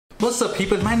What's up,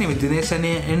 people? My name is Dinesh,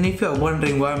 and if you're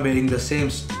wondering why I'm wearing the same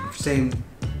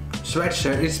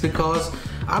sweatshirt, it's because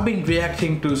I've been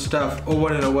reacting to stuff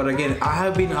over and over again. I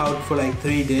have been out for like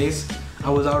 3 days.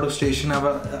 I was out of station. I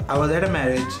was at a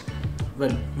marriage,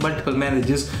 well, multiple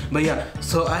marriages, but yeah,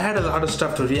 so I had a lot of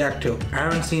stuff to react to. I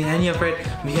haven't seen any of it.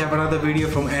 We have another video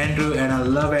from Andrew, and I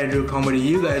love Andrew comedy,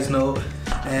 you guys know,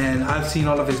 and I've seen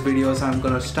all of his videos. I'm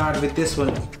gonna start with this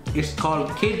one. It's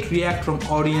called Kid React from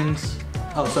Audience.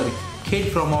 Oh, sorry, Kid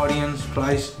from Audience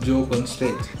tries joke on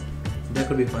stage. That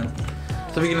could be fun.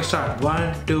 So we're gonna start.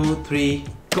 1, 2, 3,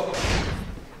 go.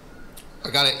 I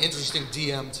got an interesting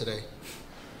DM today.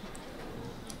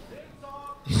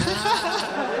 You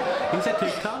said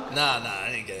TikTok? Nah, I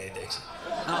didn't get any dicks.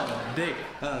 Oh, dick.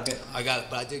 Oh, okay.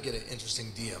 But I did get an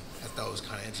interesting DM. I thought it was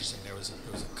kind of interesting. There was a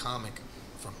comic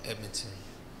from Edmonton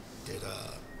that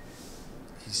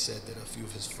he said that a few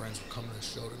of his friends were coming to the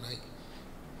show tonight,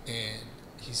 and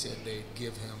he said they'd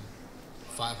give him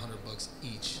 $500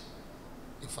 each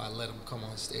if I let him come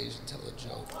on stage and tell a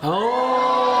joke. Oh!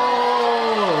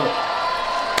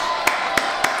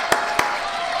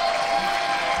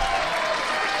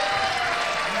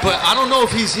 But I don't know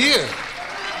if he's here.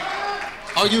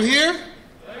 Are you here?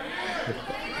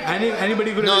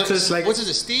 Anybody could have just like... What's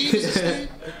it, Steve? Is it Steve?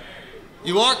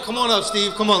 You are? Come on up,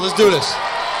 Steve. Come on, let's do this.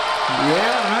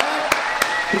 Yeah,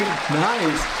 man.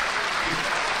 Nice.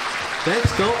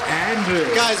 Let's go, Andrew.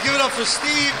 Guys, give it up for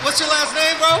Steve. What's your last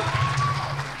name, bro?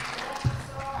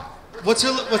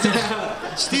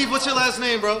 Steve, what's your last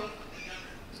name, bro?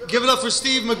 Give it up for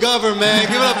Steve McGovern, man.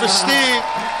 Give it up for Steve.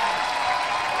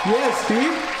 Yeah,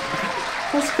 Steve.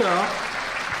 Let's go.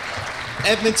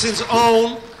 Edmonton's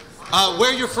own. Where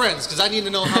are your friends? Because I need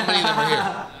to know how many of them are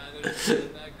here.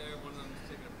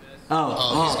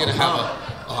 He's going to have a...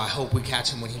 Oh, I hope we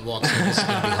catch him when he walks in. This is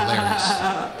going to be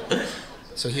hilarious.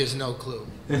 So he has no clue.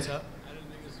 What's up? I didn't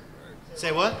think this would work.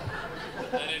 Say what? I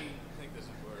didn't think this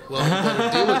would work. Well, you better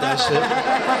deal with that shit.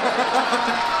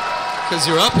 Because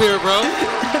you're up here, bro.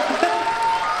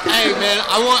 Hey, man,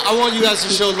 I want you guys to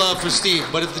show love for Steve,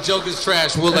 but if the joke is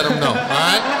trash, we'll let him know, all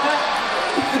right?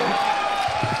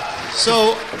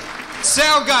 So,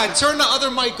 sound guy, turn the other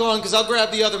mic on, because I'll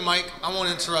grab the other mic. I won't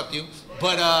interrupt you.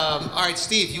 But, all right,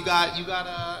 Steve, you got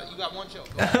one joke.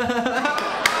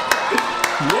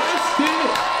 Yes, Steve.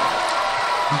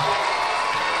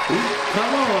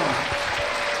 Come on.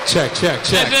 Check.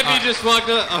 As if you just walked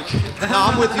up. Okay. No,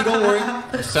 I'm with you, don't worry.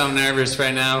 I'm so nervous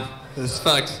right now. This is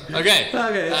fucked. Okay.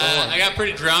 I got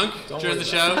pretty drunk during the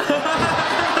show.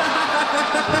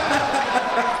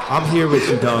 I'm here with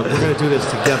you, dog. We're gonna do this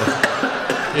together.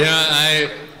 You know,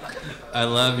 I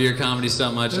love your comedy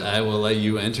so much, I will let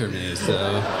you enter me,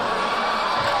 so...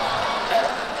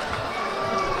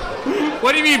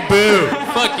 What do you mean, boo?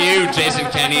 Fuck you, Jason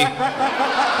Kenny.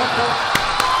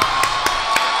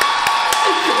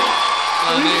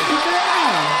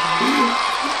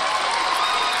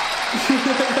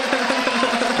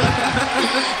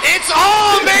 It's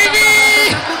on,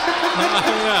 baby!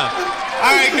 Yeah.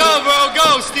 All right, go, bro.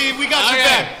 Go, Steve. We got your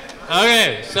back.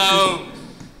 Okay, so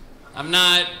I'm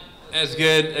not as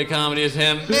good at comedy as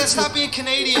him. Man, stop being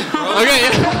Canadian, bro. Okay,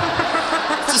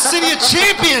 yeah. It's a city of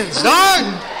champions, dog.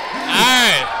 All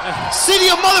right. City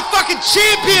of motherfucking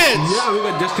champions. Yeah, we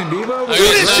got Justin Bieber. Do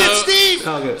this shit, Steve.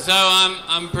 Okay. So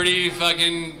I'm pretty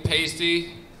fucking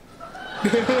pasty.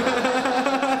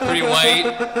 Pretty white,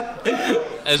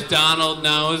 as Donald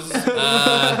knows.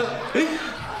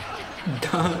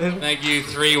 Thank you,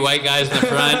 3 white guys in the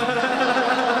front.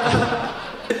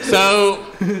 So,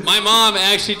 my mom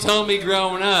actually told me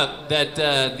growing up that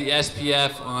the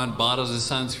SPF on bottles of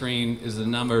sunscreen is the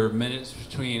number of minutes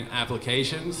between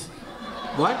applications.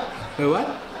 What? Wait, what?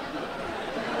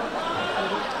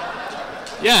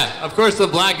 Yeah, of course the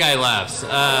black guy laughs.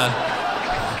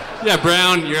 Yeah,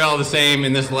 Brown, you're all the same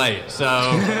in this light,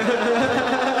 so...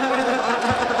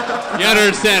 You gotta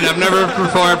understand, I've never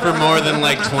performed for more than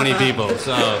like 20 people,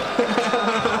 so...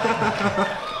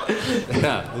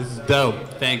 Yeah, this is dope.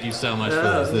 Thank you so much for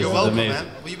this. This You're is welcome, amazing.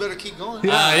 man. Well, you better keep going.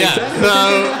 Yeah,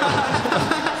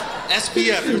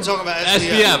 SPF, you were talking about so...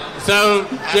 SPF. SPF, so...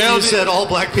 After you said all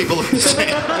black people are the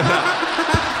same.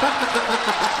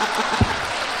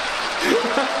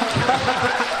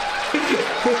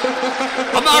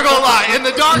 I'm not gonna lie, in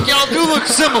the dark, y'all do look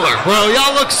similar. Well,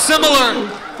 y'all look similar.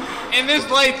 In this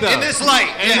light, though. In this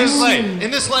light, In this light.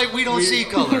 In this light, we don't see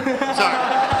color. Sorry.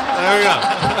 There we go.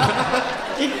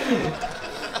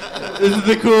 This is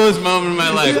the coolest moment of my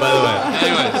life, by the way.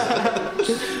 Anyways.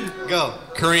 Go.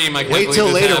 Kareem, I can't Wait believe till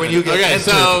this later happened. when you get Okay,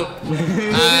 entered. so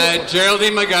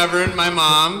Geraldine McGovern, my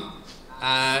mom,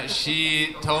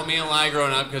 she told me a lie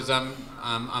growing up because I'm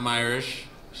I'm Irish.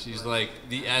 She's like,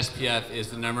 the SPF is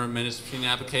the number of minutes between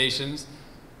applications.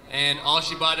 And all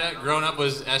she bought growing up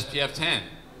was SPF 10.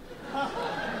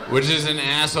 Which is an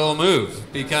asshole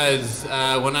move, because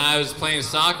when I was playing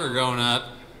soccer growing up,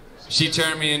 she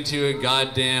turned me into a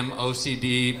goddamn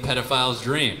OCD pedophile's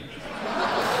dream.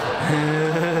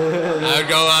 I would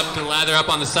go up to lather up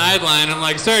on the sideline. I'm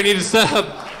like, sorry, I need a sub.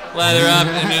 Lather up,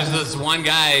 and there's this one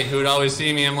guy who would always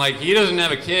see me. I'm like, he doesn't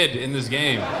have a kid in this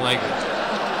game. Like,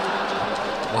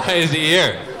 why is he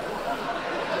here?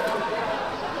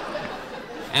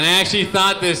 And I actually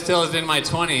thought this till I was in my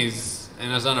 20s,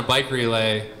 and I was on a bike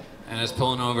relay, and I was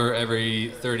pulling over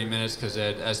every 30 minutes because I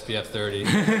had SPF 30.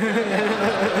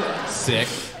 Sick.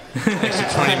 Extra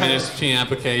 20 minutes between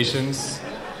applications.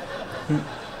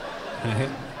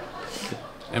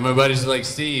 And my buddy's like,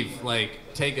 Steve, like,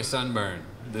 take a sunburn.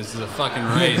 This is a fucking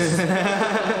race.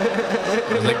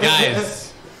 I was like,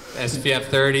 guys, SPF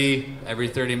 30, every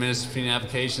 30 minutes between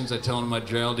applications. I told him what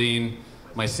Geraldine,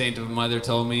 my saint of a mother,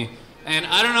 told me. And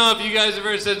I don't know if you guys have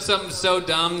ever said something so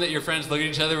dumb that your friends look at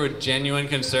each other with genuine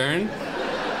concern.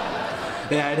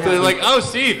 Yeah, so they're like, oh,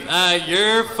 Steve,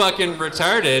 you're fucking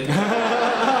retarded.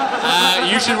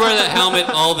 You should wear that helmet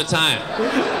all the time.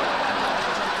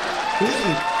 Give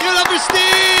it up for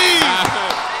Steve!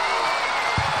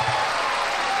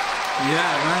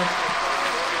 Yeah, man.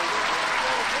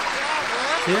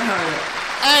 Yeah.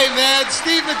 Hey, man,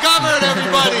 Steve McGovern,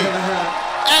 everybody.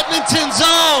 Edmonton's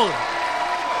own.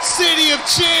 City of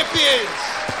Champions.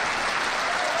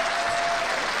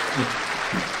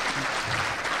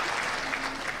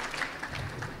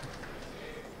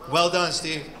 Well done,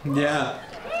 Steve. Yeah.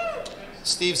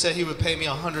 Steve said he would pay me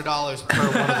 $100 per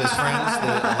one of his friends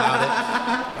that allowed it.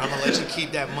 I'm gonna let you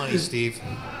keep that money, Steve.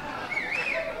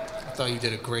 I thought you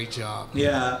did a great job.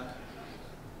 Yeah.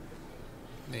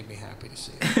 Made me happy to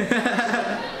see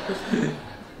it.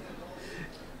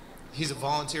 He's a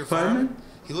volunteer fireman?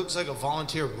 He looks like a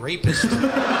volunteer rapist. No,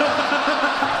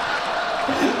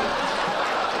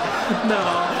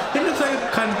 he looks like a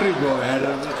country boy. I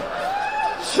don't know.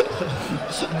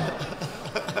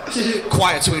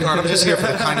 Quiet, sweetheart. I'm just here for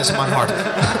the kindness of my heart.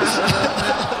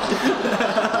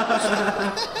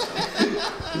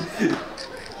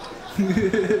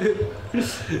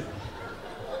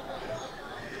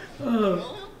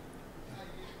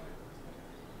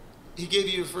 He gave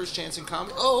you your first chance in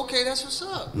comedy? Oh, okay, that's what's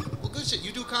up. Well, good shit.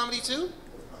 You do comedy too?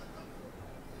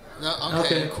 No,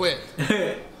 okay. You quit.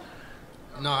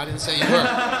 No, I didn't say you were.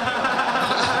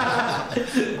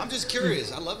 I'm just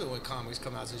curious. I love it when comics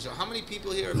come out to the show. How many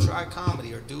people here have tried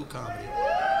comedy or do comedy?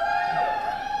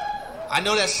 I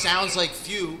know that sounds like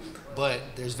few, but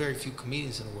there's very few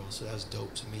comedians in the world, so that's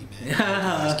dope to me, man.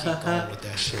 Let's keep going with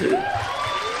that shit.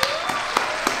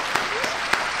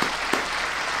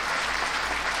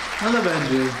 I love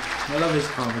Andrew. I love his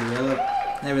comedy. I love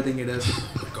everything he does.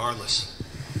 Regardless.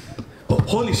 Oh,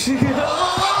 holy shit.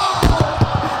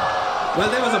 Well,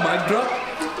 there was a mic drop.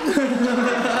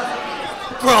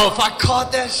 Bro, if I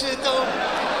caught that shit, though.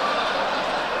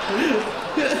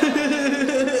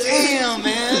 Damn,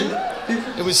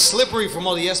 man. It was slippery from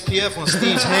all the SPF on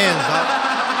Steve's hands, dog.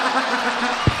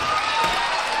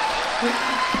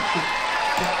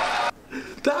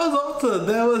 That was awesome.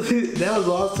 That was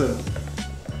awesome.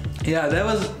 Yeah,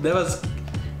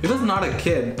 it was not a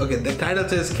kid. Okay, the title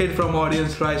says kid from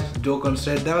audience tries to joke on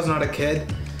stage. That was not a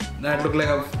kid. That looked like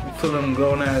a full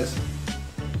grown ass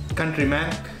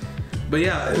countryman. But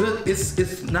yeah,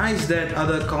 it's nice that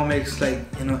other comics like,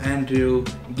 you know, Andrew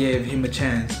gave him a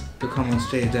chance to come on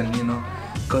stage, and you know,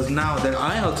 because now that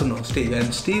I also know Steve,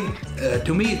 and Steve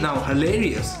to me is now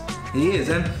hilarious. He is.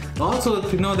 And also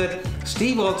to know that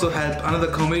Steve also helped another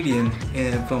comedian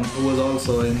who was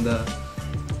also in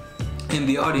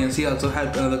the audience. He also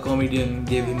helped another comedian,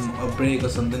 gave him a break or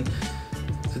something.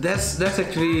 So that's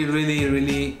actually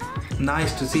really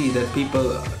nice to see that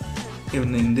people,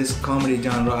 even in this comedy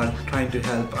genre, are trying to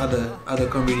help other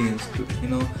comedians to, you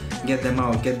know, get them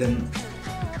out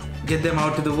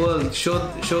to the world, show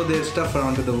their stuff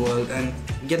around to the world, and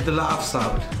get the laughs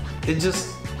out. It's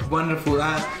just wonderful.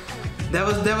 That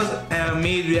was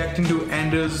me reacting to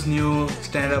Andrew's new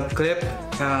stand-up clip.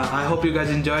 I hope you guys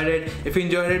enjoyed it. If you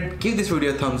enjoyed it, give this video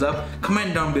a thumbs up.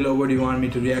 Comment down below what you want me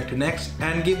to react to next,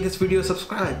 and give this video a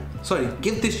subscribe. Sorry,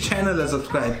 give this channel a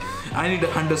subscribe. I need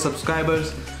 100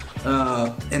 subscribers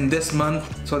in this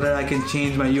month so that I can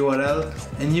change my URL,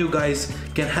 and you guys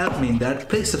can help me in that.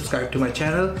 Please subscribe to my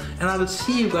channel, and I will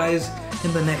see you guys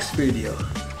in the next video.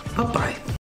 Bye bye.